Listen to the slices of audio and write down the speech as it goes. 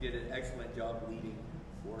job leading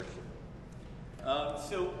worship.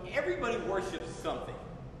 So everybody worships something.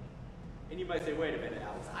 And you might say, wait a minute,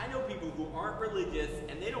 Alex, I know people who aren't religious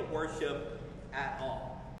and they don't worship at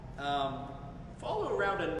all. Follow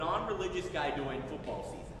around a non-religious guy during football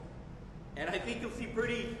season. And I think you'll see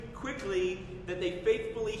pretty quickly that they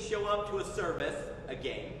faithfully show up to a service, a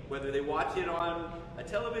game, whether they watch it on a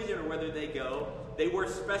television or whether they go. They wear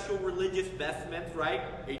special religious vestments, right?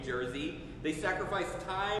 A jersey. They sacrifice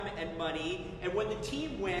time and money. And when the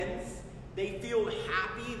team wins, they feel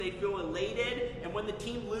happy, they feel elated. And when the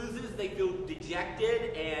team loses, they feel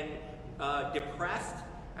dejected and depressed.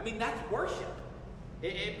 I mean, that's worship.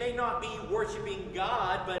 It may not be worshiping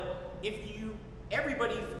God, but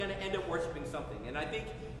everybody's going to end up worshiping something. And I think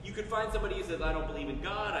you could find somebody who says, I don't believe in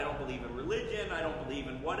God, I don't believe in religion, I don't believe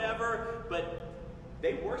in whatever, but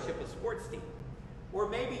they worship a sports team. Or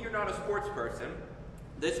maybe you're not a sports person.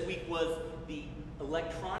 This week was the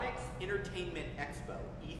Electronics Entertainment Expo,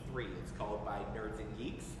 E3 it's called by Nerds and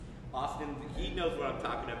Geeks. Austin, he knows what I'm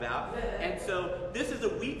talking about. And so this is a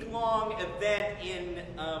week-long event in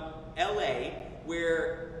LA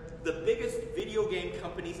where the biggest video game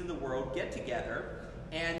companies in the world get together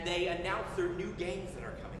and they announce their new games that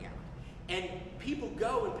are coming out. And people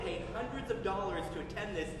go and pay hundreds of dollars to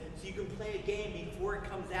attend this so you can play a game before it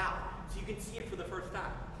comes out, so you can see it for the first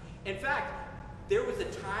time. In fact, there was a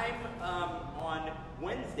time on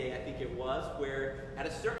Wednesday, I think it was, where at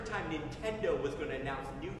a certain time Nintendo was going to announce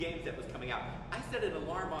new games that was coming out. I set an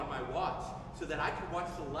alarm on my watch so that I could watch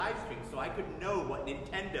the live stream so I could know what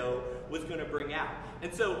Nintendo was going to bring out.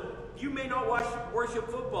 And so you may not worship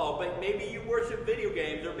football, but maybe you worship video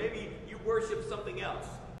games, or maybe you worship something else.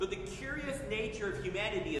 But the curious nature of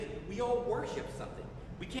humanity is we all worship something.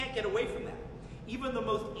 We can't get away from that. Even the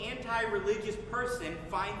most anti-religious person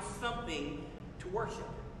finds something to worship.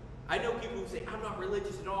 I know people who say, I'm not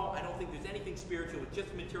religious at all, I don't think there's anything spiritual, it's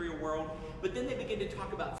just a material world, but then they begin to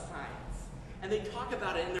talk about science. And they talk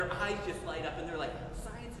about it and their eyes just light up and they're like,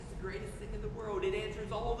 science is the greatest thing in the world, it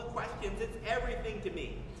answers all the questions, it's everything to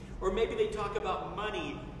me. Or maybe they talk about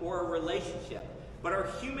money or a relationship. But our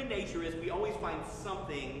human nature is we always find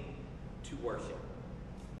something to worship.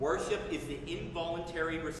 Worship is the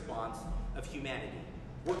involuntary response of humanity.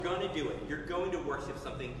 We're going to do it. You're going to worship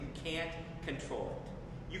something. You can't control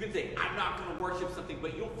it. You can say, I'm not going to worship something,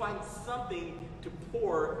 but you'll find something to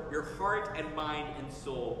pour your heart and mind and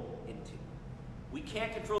soul into. We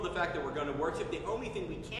can't control the fact that we're going to worship. The only thing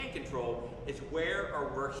we can control is where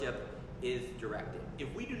our worship is directed.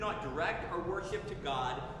 If we do not direct our worship to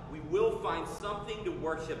God, we will find something to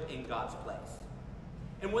worship in God's place.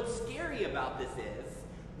 And what's scary about this is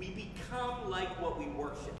we become like what we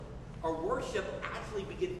worship. Our worship actually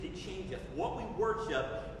begins to change us. What we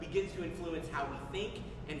worship begins to influence how we think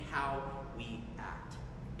and how we act.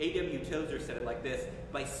 A.W. Tozer said it like this: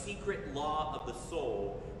 by secret law of the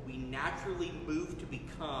soul, we naturally move to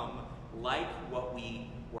become like what we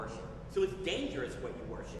worship. So it's dangerous what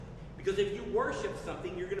you worship. Because if you worship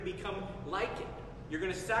something, you're going to become like it. You're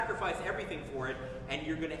going to sacrifice everything for it, and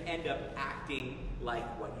you're going to end up acting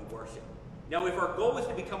like what you worship. Now, if our goal is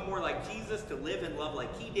to become more like Jesus, to live and love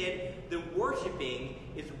like he did, then worshiping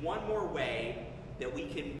is one more way that we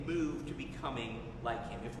can move to becoming like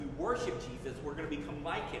him. If we worship Jesus, we're going to become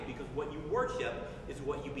like him, because what you worship is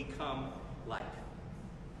what you become like.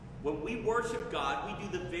 When we worship God, we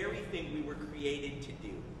do the very thing we were created to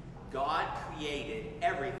do. God created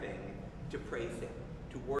everything to praise him,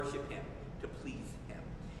 to worship him, to please him.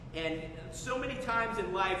 And so many times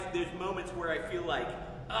in life, there's moments where I feel like,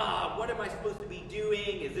 what am I supposed to be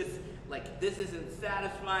doing? This isn't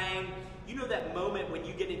satisfying. You know that moment when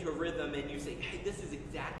you get into a rhythm and you say, hey, this is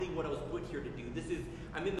exactly what I was put here to do.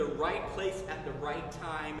 I'm in the right place at the right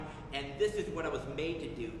time, and this is what I was made to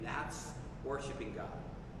do. That's worshiping God.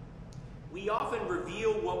 We often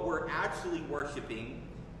reveal what we're actually worshiping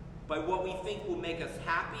by what we think will make us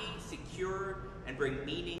happy, secure, and bring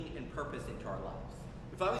meaning and purpose into our lives.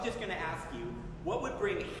 If I was just going to ask you, what would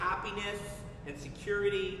bring happiness and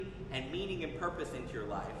security and meaning and purpose into your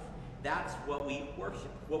life? That's what we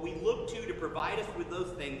worship. What we look to provide us with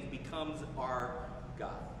those things becomes our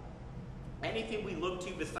God. Anything we look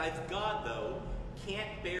to besides God, though,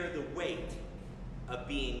 can't bear the weight of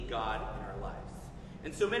being God in our lives.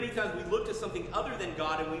 And so many times we look to something other than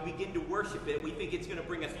God and we begin to worship it. We think it's going to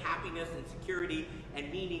bring us happiness and security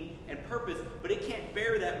and meaning and purpose, but it can't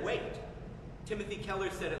bear that weight. Timothy Keller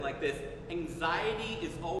said it like this: anxiety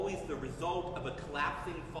is always the result of a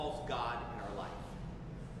collapsing false God in our life.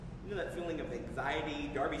 You know that feeling of anxiety?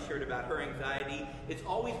 Darby shared about her anxiety. It's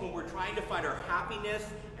always when we're trying to find our happiness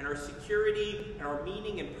and our security and our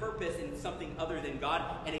meaning and purpose in something other than God,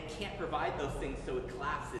 and it can't provide those things, so it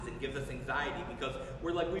collapses and gives us anxiety because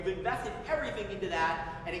we're like, we've invested everything into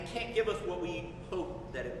that, and it can't give us what we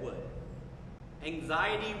hope that it would.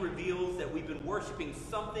 Anxiety reveals that we've been worshiping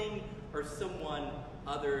something or someone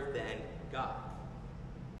other than God.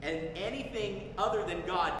 And anything other than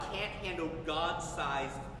God can't handle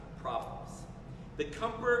God-sized problems. The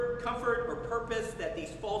comfort or purpose that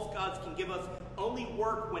these false gods can give us only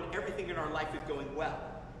work when everything in our life is going well.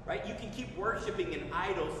 Right? You can keep worshiping an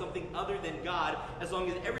idol, something other than God, as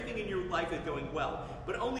long as everything in your life is going well.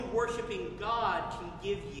 But only worshiping God can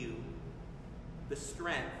give you the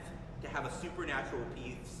strength to have a supernatural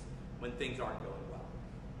peace when things aren't going well.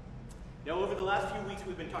 Now, over the last few weeks,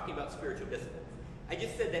 we've been talking about spiritual disciplines. I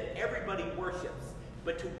just said that everybody worships,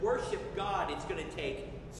 but to worship God, it's going to take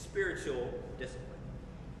spiritual discipline.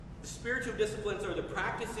 The spiritual disciplines are the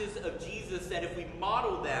practices of Jesus that if we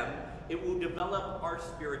model them, it will develop our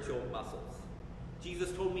spiritual muscles. Jesus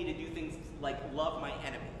told me to do things like love my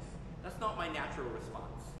enemies. That's not my natural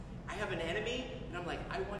response. I have an enemy, and I'm like,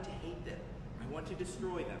 I want to hate them. I want to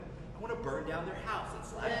destroy them. I want to burn down their house and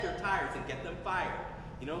slash their tires and get them fired.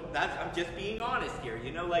 You know, I'm just being honest here.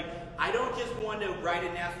 You know, like, I don't just want to write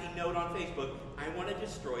a nasty note on Facebook. I want to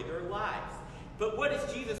destroy their lives. But what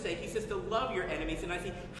does Jesus say? He says to love your enemies. And I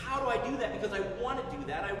say, how do I do that? Because I want to do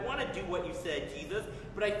that. I want to do what you said, Jesus.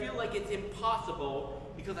 But I feel like it's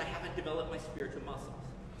impossible because I haven't developed my spiritual muscles.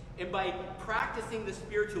 And by practicing the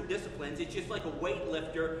spiritual disciplines, it's just like a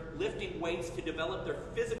weightlifter lifting weights to develop their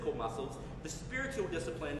physical muscles. The spiritual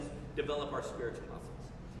disciplines develop our spiritual muscles.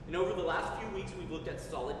 And over the last few weeks, we've looked at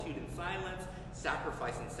solitude and silence,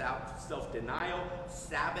 sacrifice and self-denial,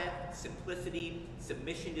 Sabbath, simplicity,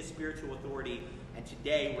 submission to spiritual authority, and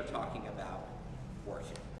today we're talking about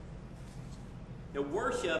worship. Now,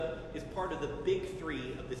 worship is part of the big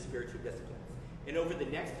three of the spiritual disciplines. And over the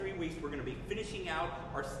next 3 weeks, we're going to be finishing out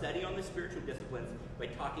our study on the spiritual disciplines by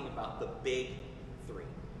talking about the big three.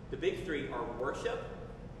 The big three are worship,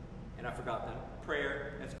 and I forgot them,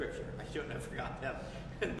 prayer, and scripture. I shouldn't have forgot them.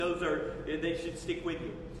 And they should stick with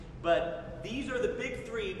you. But these are the big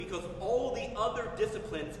three because all the other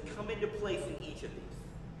disciplines come into place in each of these.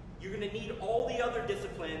 You're going to need all the other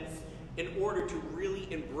disciplines in order to really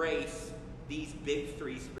embrace these big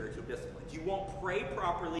three spiritual disciplines. You won't pray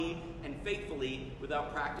properly and faithfully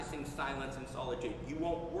without practicing silence and solitude. You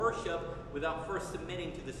won't worship without first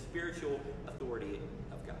submitting to the spiritual authority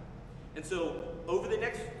of God. And so, over the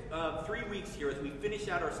next 3 weeks here, as we finish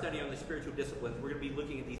out our study on the spiritual disciplines, we're going to be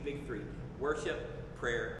looking at these big three: worship,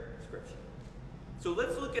 prayer, scripture. So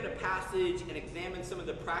let's look at a passage and examine some of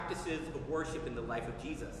the practices of worship in the life of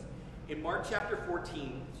Jesus. In Mark chapter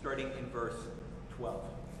 14, starting in verse 12.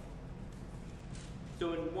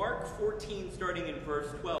 So in Mark 14, starting in verse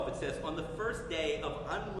 12, it says, "On the first day of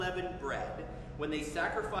unleavened bread, when they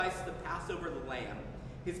sacrificed the Passover lamb,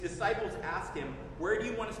 his disciples asked him, 'Where do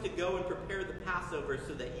you want us to go and prepare the Passover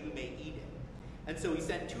so that you may eat it?' And so he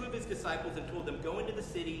sent 2 of his disciples and told them, 'Go into the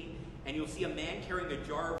city, and you'll see a man carrying a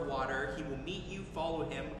jar of water. He will meet you, follow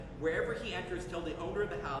him. Wherever he enters, tell the owner of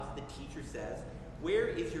the house, the teacher says, "Where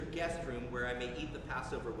is your guest room where I may eat the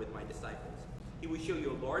Passover with my disciples?" He will show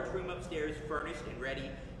you a large room upstairs, furnished and ready.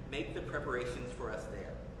 Make the preparations for us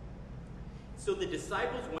there.' So the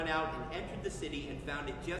disciples went out and entered the city and found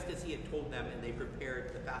it just as he had told them, and they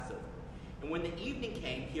prepared the Passover. And when the evening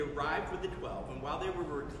came, he arrived with the 12, and while they were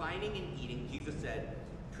reclining and eating, Jesus said,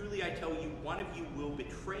 'Truly I tell you, one of you will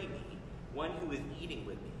betray me, one who is eating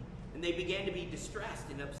with me.' And they began to be distressed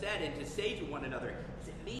and upset and to say to one another, 'Is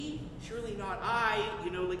it me? Surely not I.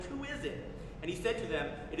 Who is it?' And he said to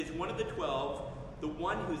them, 'It is one of the 12, the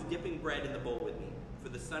one who is dipping bread in the bowl with me. For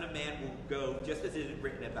the Son of Man will go just as it is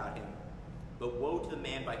written about him. But woe to the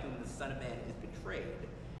man by whom the Son of Man is betrayed.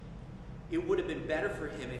 It would have been better for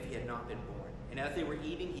him if he had not been born.' And as they were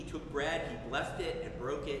eating, he took bread, he blessed it and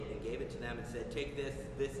broke it and gave it to them and said, 'Take this,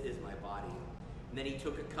 this is my body.' And then he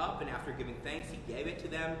took a cup, and after giving thanks, he gave it to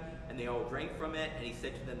them, and they all drank from it. And he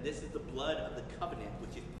said to them, 'This is the blood of the covenant,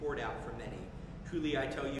 which is poured out for many. Truly I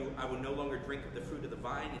tell you, I will no longer drink of the fruit of the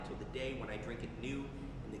vine until the day when I drink it new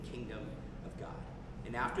in the kingdom of God.'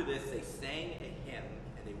 And after this, they sang a hymn,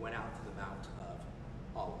 and they went out to the Mount of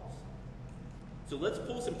Olives." So let's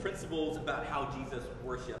pull some principles about how Jesus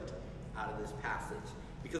worshiped out of this passage.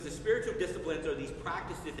 Because the spiritual disciplines are these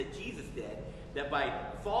practices that Jesus did, that by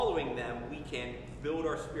following them, we can build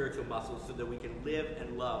our spiritual muscles so that we can live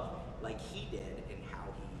and love like he did and how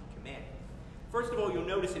he commanded. First of all, you'll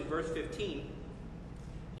notice in verse 15,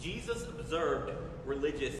 Jesus observed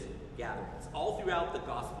religious gatherings. All throughout the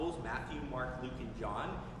Gospels, Matthew, Mark, Luke, and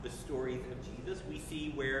John, the stories of Jesus, we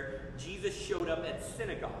see where Jesus showed up at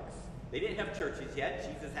synagogues. They didn't have churches yet.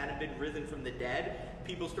 Jesus hadn't been risen from the dead.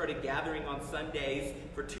 People started gathering on Sundays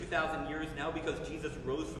for 2,000 years now because Jesus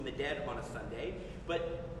rose from the dead on a Sunday.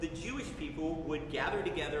 But the Jewish people would gather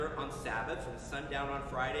together on Sabbath from sundown on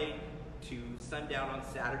Friday to sundown on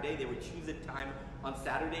Saturday. They would choose a time on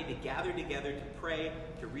Saturday to gather together to pray,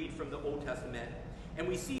 to read from the Old Testament. And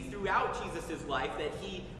we see throughout Jesus' life that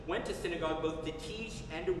he went to synagogue both to teach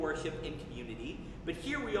and to worship in community. But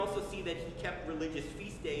here we also see that he kept religious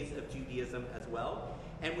feast days of Judaism as well.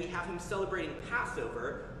 And we have him celebrating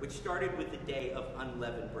Passover, which started with the day of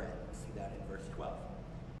unleavened bread. We see that in verse 12.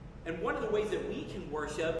 And one of the ways that we can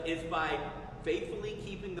worship is by faithfully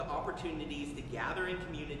keeping the opportunities to gather in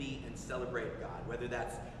community and celebrate God. Whether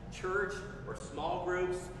that's church or small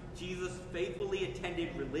groups, Jesus faithfully attended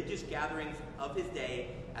religious gatherings of his day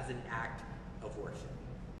as an act of worship.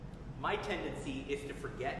 My tendency is to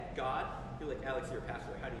forget God. I feel like, Alex, you're a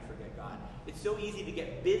pastor. How do you forget God? It's so easy to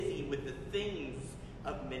get busy with the things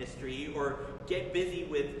of ministry or get busy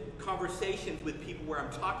with conversations with people where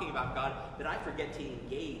I'm talking about God that I forget to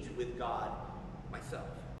engage with God myself.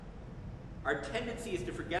 Our tendency is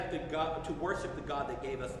to forget to worship the God that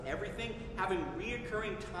gave us everything. Having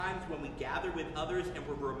reoccurring times when we gather with others and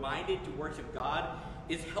we're reminded to worship God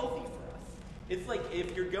is healthy for us. It's like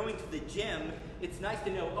if you're going to the gym, it's nice to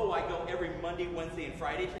know, oh, I go every Monday, Wednesday, and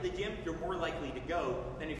Friday to the gym. You're more likely to go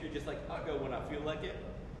than if you're just like, I'll go when I feel like it.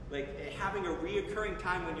 Like having a reoccurring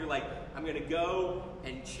time when you're like, I'm going to go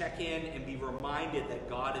and check in and be reminded that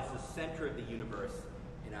God is the center of the universe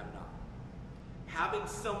and I'm not. Having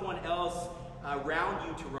someone else around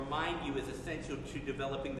you to remind you is essential to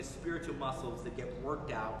developing the spiritual muscles that get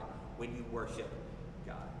worked out when you worship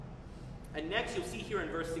God. And next you'll see here in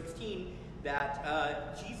verse 16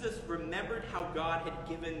 that Jesus remembered how God had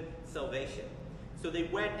given salvation. So they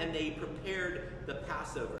went and they prepared the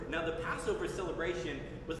Passover. Now the Passover celebration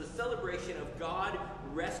was a celebration of God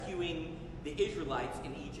rescuing the Israelites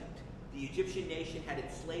in Egypt. The Egyptian nation had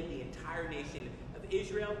enslaved the entire nation of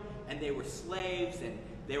Israel, and they were slaves, and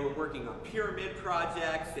they were working on pyramid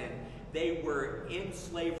projects, and they were in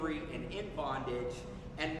slavery and in bondage.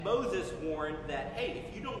 And Moses warned that, hey,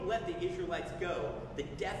 if you don't let the Israelites go, the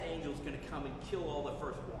death angel is going to come and kill all the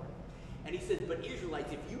firstborn. And he says, but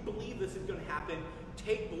Israelites, if you believe this is going to happen,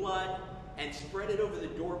 take blood and spread it over the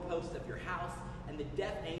doorposts of your house, and the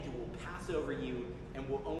death angel will pass over you and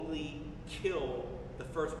will only kill the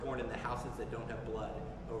firstborn in the houses that don't have blood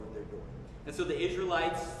over their door. And so the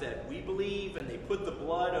Israelites said, we believe, and they put the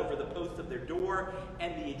blood over the posts of their door,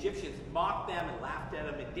 and the Egyptians mocked them and laughed at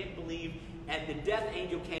them and didn't believe, and the death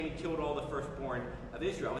angel came and killed all the firstborn of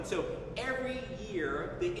Israel. And so every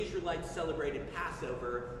year the Israelites celebrated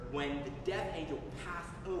Passover when the death angel passed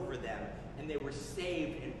over them and they were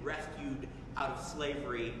saved and rescued out of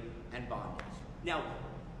slavery and bondage. Now,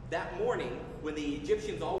 that morning, when the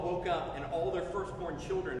Egyptians all woke up and all their firstborn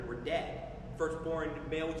children were dead, firstborn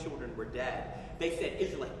male children were dead, they said,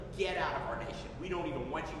 Israelite, get out of our nation. We don't even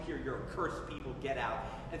want you here. You're a cursed people. Get out.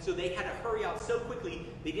 And so they had to hurry out so quickly,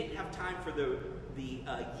 they didn't have time for the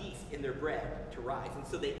yeast in their bread to rise. And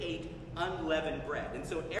so they ate unleavened bread. And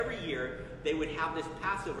so every year, they would have this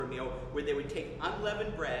Passover meal where they would take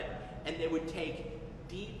unleavened bread and they would take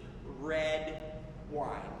deep red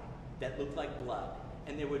wine that looked like blood.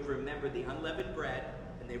 And they would remember the unleavened bread,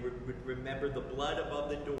 and they would remember the blood above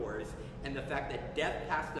the doors, and the fact that death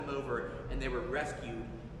passed them over, and they were rescued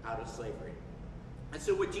out of slavery. And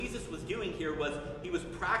so what Jesus was doing here was he was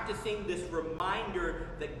practicing this reminder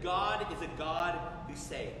that God is a God who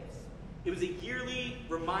saves. It was a yearly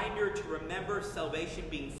reminder to remember salvation,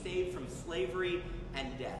 being saved from slavery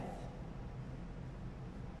and death.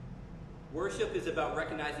 Worship is about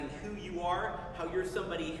recognizing who you are, how you're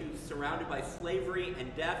somebody who's surrounded by slavery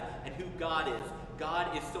and death, and who God is.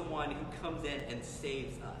 God is someone who comes in and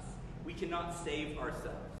saves us. We cannot save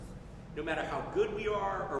ourselves. No matter how good we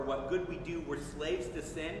are or what good we do, we're slaves to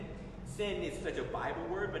sin. Sin is such a Bible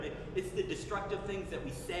word, but it's the destructive things that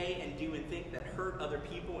we say and do and think that hurt other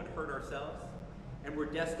people and hurt ourselves. And we're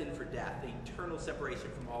destined for death, eternal separation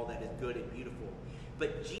from all that is good and beautiful.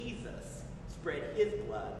 But Jesus spread his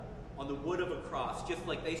blood on the wood of a cross, just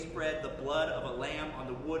like they spread the blood of a lamb on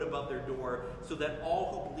the wood above their door, so that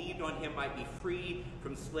all who believed on him might be freed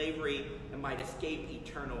from slavery and might escape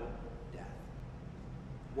eternal death.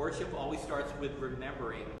 Worship always starts with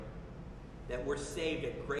remembering that we're saved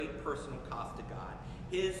at great personal cost to God.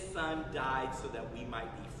 His Son died so that we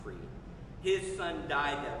might be free. His Son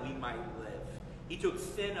died that we might live. He took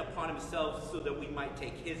sin upon himself so that we might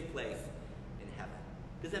take his place in heaven.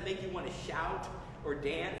 Does that make you want to shout or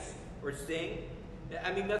dance or sing?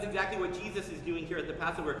 I mean, that's exactly what Jesus is doing here at the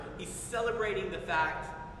Passover. He's celebrating the fact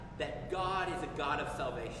that God is a God of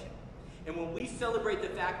salvation. And when we celebrate the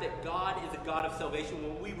fact that God is a God of salvation,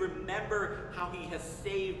 when we remember how he has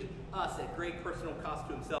saved us at great personal cost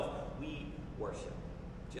to himself, we worship,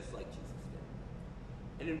 just like Jesus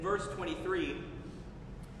did. And in verse 23,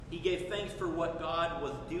 he gave thanks for what God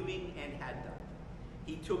was doing and had done.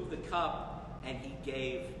 He took the cup and he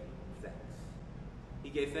gave thanks. He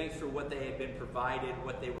gave thanks for what they had been provided,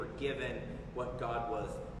 what they were given, what God was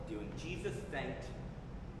doing. Jesus thanked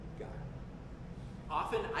God.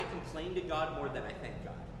 Often I complain to God more than I thank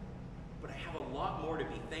God. But I have a lot more to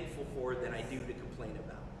be thankful for than I do to complain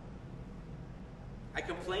about. I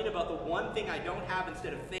complain about the one thing I don't have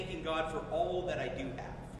instead of thanking God for all that I do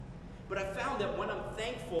have. But I found that when I'm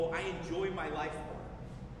thankful, I enjoy my life more.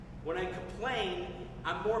 When I complain,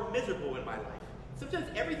 I'm more miserable in my life. Sometimes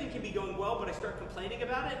everything can be going well, but I start complaining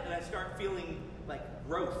about it, and I start feeling like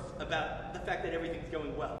gross about the fact that everything's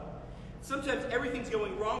going well. Sometimes everything's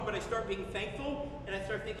going wrong, but I start being thankful, and I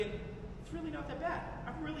start thinking, it's really not that bad.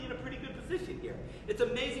 I'm really in a pretty good position here. It's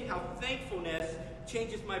amazing how thankfulness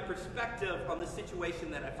changes my perspective on the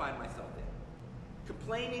situation that I find myself in.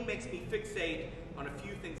 Complaining makes me fixate on a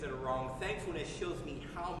few things that are wrong. Thankfulness shows me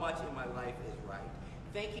how much in my life is right.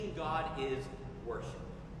 Thanking God is worship.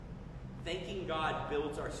 Thanking God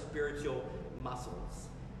builds our spiritual muscles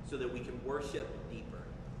so that we can worship deeper.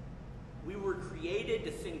 We were created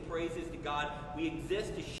to sing praises to God. We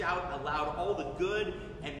exist to shout aloud all the good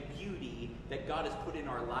and beauty that God has put in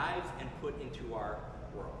our lives and put into our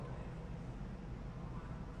world.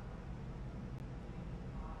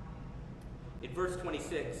 In verse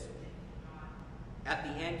 26, at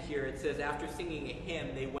the end here, it says, after singing a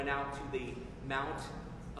hymn, they went out to the Mount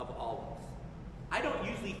of Olives. I don't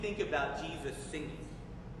usually think about Jesus singing.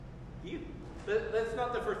 That's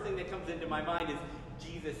not the first thing that comes into my mind is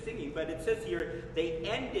Jesus singing, but it says here, they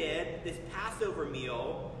ended this Passover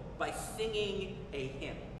meal by singing a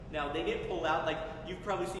hymn. Now, they didn't pull out, like you've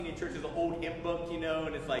probably seen in churches, an old hymn book,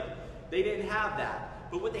 and it's like, they didn't have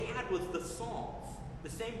that. But what they had was the Psalms, the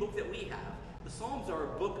same book that we have. The Psalms are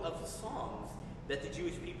a book of songs that the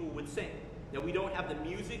Jewish people would sing. Now, we don't have the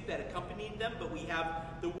music that accompanied them, but we have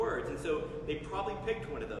the words. And so they probably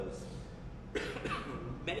picked one of those.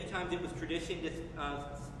 Many times it was tradition to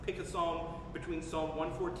pick a song between Psalm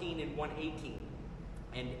 114 and 118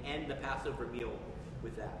 and end the Passover meal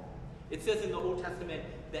with that. It says in the Old Testament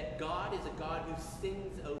that God is a God who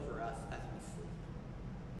sings over us as we sleep.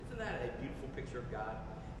 Isn't that a beautiful picture of God?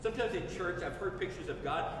 Sometimes in church, I've heard pictures of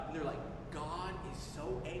God, and they're like, God is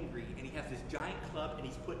so angry, and he has this giant club, and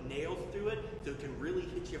he's put nails through it so it can really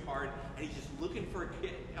hit you hard, and he's just looking for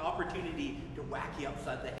an opportunity to whack you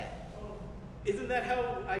upside the head. Isn't that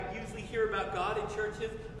how I usually hear about God in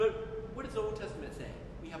churches? But what does the Old Testament say?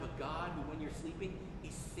 We have a God who, when you're sleeping,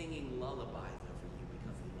 he's singing lullabies over you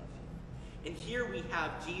because he loves you. And here we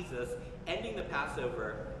have Jesus ending the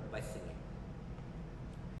Passover by singing.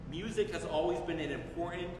 Music has always been an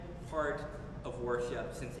important part of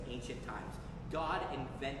worship since ancient times. God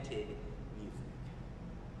invented music.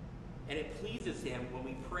 And it pleases him when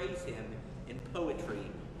we praise him in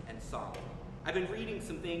poetry and song. I've been reading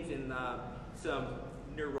some things in some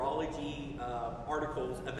neurology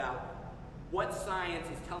articles about what science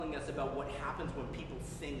is telling us about what happens when people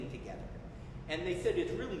sing together. And they said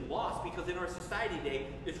it's really lost because in our society today,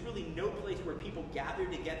 there's really no place where people gather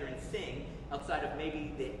together and sing outside of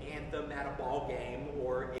maybe the anthem at a ball game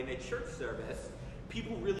or in a church service.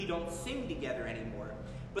 People really don't sing together anymore.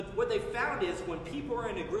 But what they found is when people are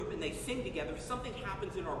in a group and they sing together, something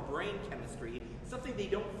happens in our brain chemistry, something they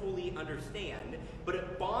don't fully understand, but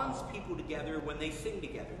it bonds people together when they sing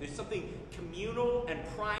together. There's something communal and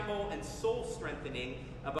primal and soul-strengthening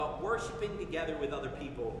about worshiping together with other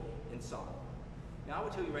people in song. Now, I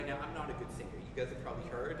will tell you right now, I'm not a good singer. You guys have probably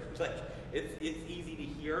heard. Like, it's easy to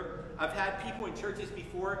hear. I've had people in churches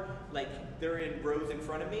before, like, they're in rows in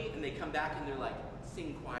front of me, and they come back and they're like,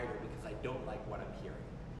 sing quieter because I don't like what I'm hearing.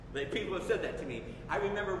 Like, people have said that to me. I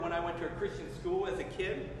remember when I went to a Christian school as a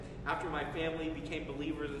kid, after my family became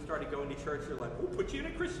believers and started going to church, they're like, we'll put you in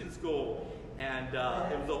a Christian school. And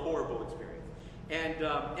it was a horrible experience.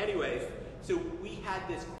 And anyways, so we had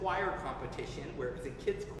this choir competition where it was a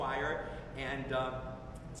kids' choir, and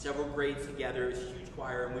several grades together, it was a huge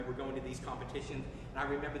choir, and we were going to these competitions. And I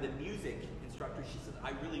remember the music instructor, she said,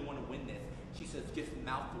 I really want to win this. She says, just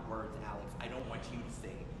mouth the words, Alex. I don't want you to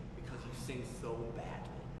sing because you sing so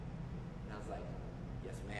badly. And I was like,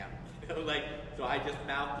 yes, ma'am. Like, so I just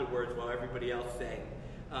mouthed the words while everybody else sang.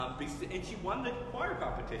 And she won the choir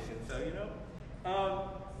competition, so,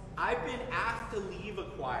 I've been asked to leave a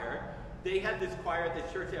choir. They had this choir at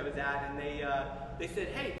the church I was at, and they said,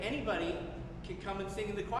 hey, anybody can come and sing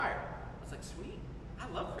in the choir. I was like, sweet. I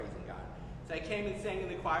love praising God. So I came and sang in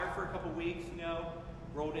the choir for a couple weeks,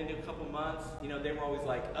 rolled into a couple months. They were always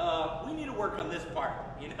like, we need to work on this part,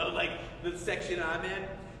 like the section I'm in.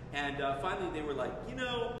 And finally they were like,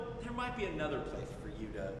 there might be another place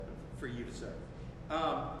for you to serve.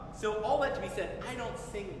 So all that to be said, I don't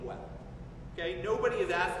sing well. Okay? Nobody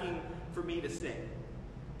is asking for me to sing.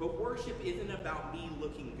 But worship isn't about me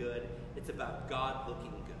looking good. It's about God looking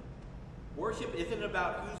good. Worship isn't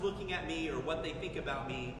about who's looking at me or what they think about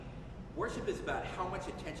me. Worship is about how much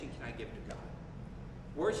attention can I give to God.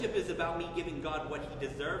 Worship is about me giving God what he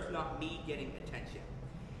deserves, not me getting attention.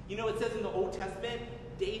 It says in the Old Testament,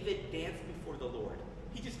 David danced before the Lord.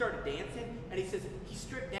 He just started dancing, and he says he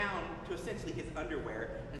stripped down to essentially his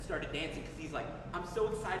underwear and started dancing because he's like, I'm so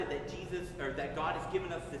excited that God has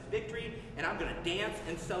given us this victory, and I'm going to dance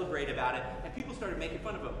and celebrate about it. And people started making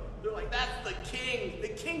fun of him. They're like, that's the king. The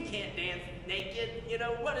king can't dance naked.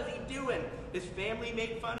 What is he doing? His family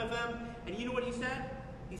made fun of him. And you know what he said?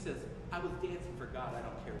 He says, I was dancing for God. I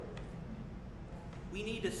don't care what you think. We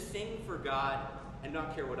need to sing for God and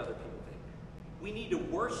not care what other people think. We need to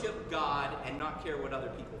worship God and not care what other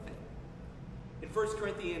people think. In 1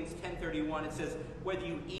 Corinthians 10:31, it says, whether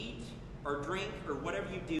you eat or drink or whatever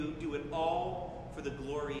you do, do it all for the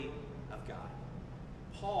glory of God.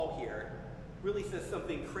 Paul here really says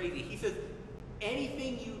something crazy. He says,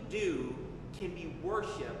 anything you do can be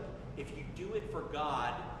worship if you do it for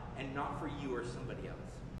God and not for you or somebody else.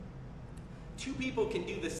 Two people can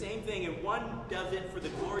do the same thing, and one does it for the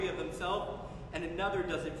glory of himself, and another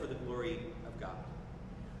does it for the glory of God.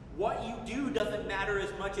 What you do doesn't matter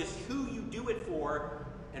as much as who you do it for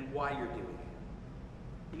and why you're doing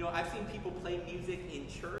it. I've seen people play music in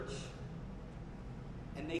church,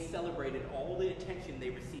 and they celebrated all the attention they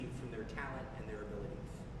received from their talent and their abilities.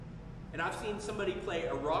 And I've seen somebody play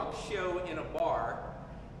a rock show in a bar,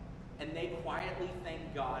 and they quietly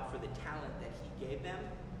thanked God for the talent that he gave them,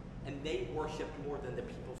 and they worshiped more than the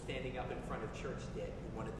people standing up in front of church did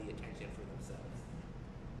who wanted the attention for themselves.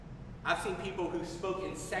 I've seen people who spoke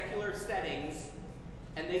in secular settings,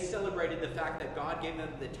 and they celebrated the fact that God gave them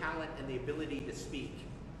the talent and the ability to speak.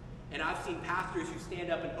 And I've seen pastors who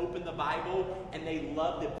stand up and open the Bible, and they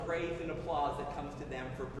love the praise and applause that comes to them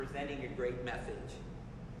for presenting a great message.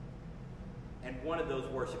 And one of those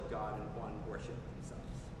worship God and one worship themselves.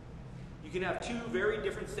 You can have two very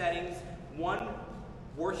different settings, one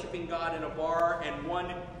worshiping God in a bar and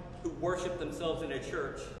one who worship themselves in a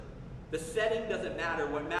church. The setting doesn't matter.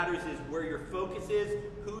 What matters is where your focus is,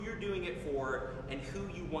 who you're doing it for, and who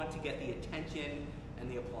you want to get the attention and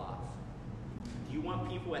the applause. Do you want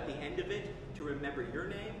people at the end of it to remember your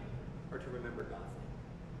name or to remember God's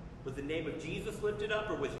name? Was the name of Jesus lifted up,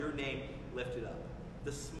 or was your name lifted up?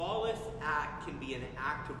 The smallest act can be an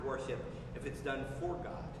act of worship if it's done for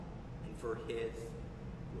God and for his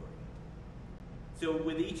glory. So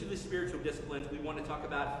with each of the spiritual disciplines, we want to talk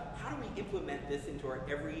about how do we implement this into our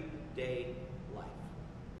everyday life?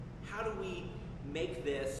 How do we make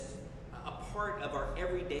this a part of our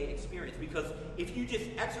everyday experience? Because if you just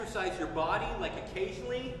exercise your body like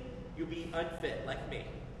occasionally, you'll be unfit like me.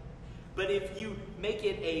 But if you make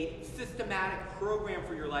it a systematic program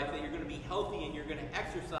for your life that you're going to be healthy and you're going to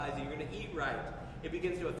exercise and you're going to eat right, it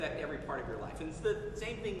begins to affect every part of your life. And it's the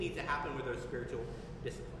same thing needs to happen with our spiritual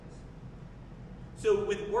disciplines. So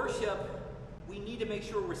with worship, we need to make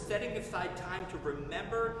sure we're setting aside time to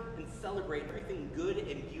remember and celebrate everything good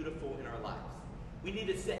and beautiful in our lives. We need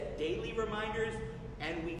to set daily reminders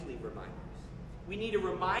and weekly reminders. We need to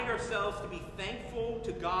remind ourselves to be thankful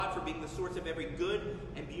to God for being the source of every good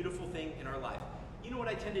and beautiful thing in our life. You know what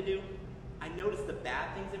I tend to do? I notice the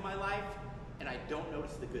bad things in my life, and I don't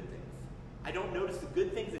notice the good things. I don't notice the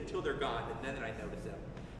good things until they're gone, and then I notice them.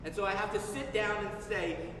 And so I have to sit down and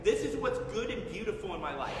say, this is what's good and beautiful in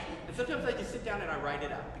my life. And sometimes I just sit down and I write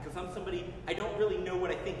it out, because I'm somebody, I don't really know what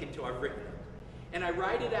I think until I've written it. And I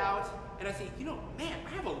write it out, and I say, man, I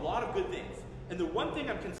have a lot of good things. And the one thing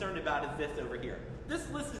I'm concerned about is this over here. This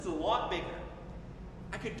list is a lot bigger.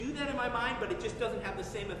 I could do that in my mind, but it just doesn't have the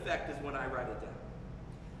same effect as when I write it down.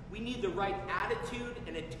 We need the right attitude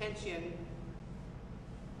and attention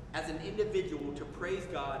as an individual to praise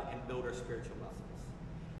God and build our spiritual muscles.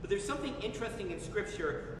 But there's something interesting in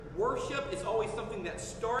Scripture. Worship is always something that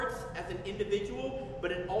starts as an individual,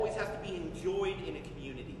 but it always has to be enjoyed in a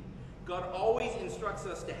community. God always instructs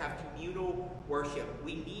us to have communal worship.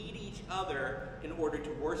 We need each other in order to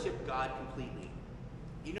worship God completely.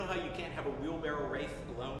 You know how you can't have a wheelbarrow race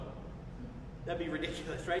alone? That'd be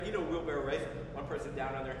ridiculous, right? You know wheelbarrow race. One person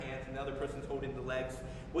down on their hands, and the other person's holding the legs.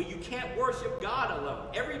 Well, you can't worship God alone.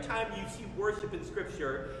 Every time you see worship in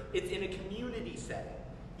Scripture, it's in a community setting.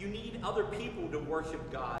 You need other people to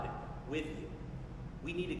worship God with you.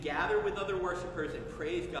 We need to gather with other worshipers and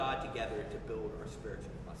praise God together to build our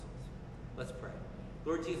spiritual muscles. Let's pray.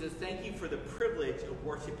 Lord Jesus, thank you for the privilege of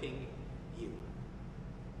worshiping you.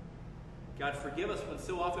 God, forgive us when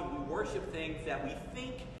so often we worship things that we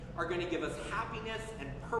think are going to give us happiness and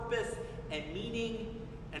purpose and meaning,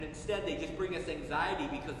 and instead they just bring us anxiety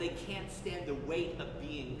because they can't stand the weight of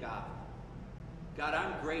being God. God,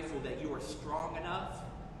 I'm grateful that you are strong enough,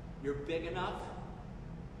 you're big enough,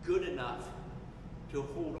 good enough to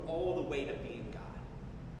hold all the weight of being God.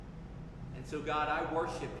 And so, God, I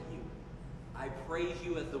worship you. I praise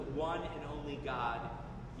you as the one and only God,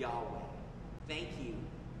 Yahweh. Thank you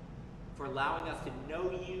for allowing us to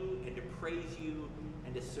know you and to praise you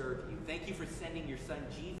and to serve you. Thank you for sending your son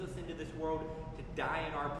Jesus into this world to die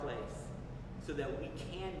in our place so that we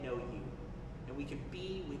can know you and we can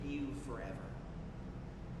be with you forever.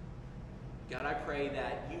 God, I pray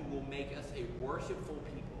that you will make us a worshipful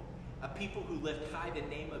people, a people who lift high the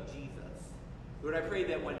name of Jesus. Lord, I pray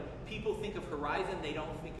that when people think of Horizon, they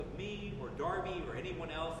don't think of me or Darby or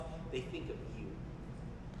anyone else, they think of you.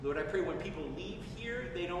 Lord, I pray when people leave here,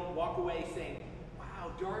 they don't walk away saying,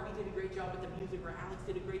 wow, Darby did a great job with the music, or Alex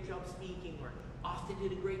did a great job speaking, or Austin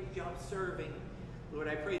did a great job serving. Lord,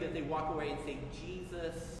 I pray that they walk away and say,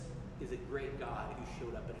 Jesus is a great God who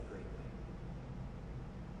showed up in a great way.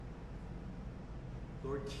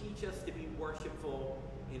 Lord, teach us to be worshipful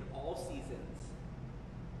in all seasons,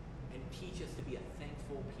 and teach us to be a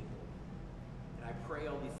thankful people. And I pray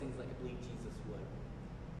all these things like I believe Jesus would.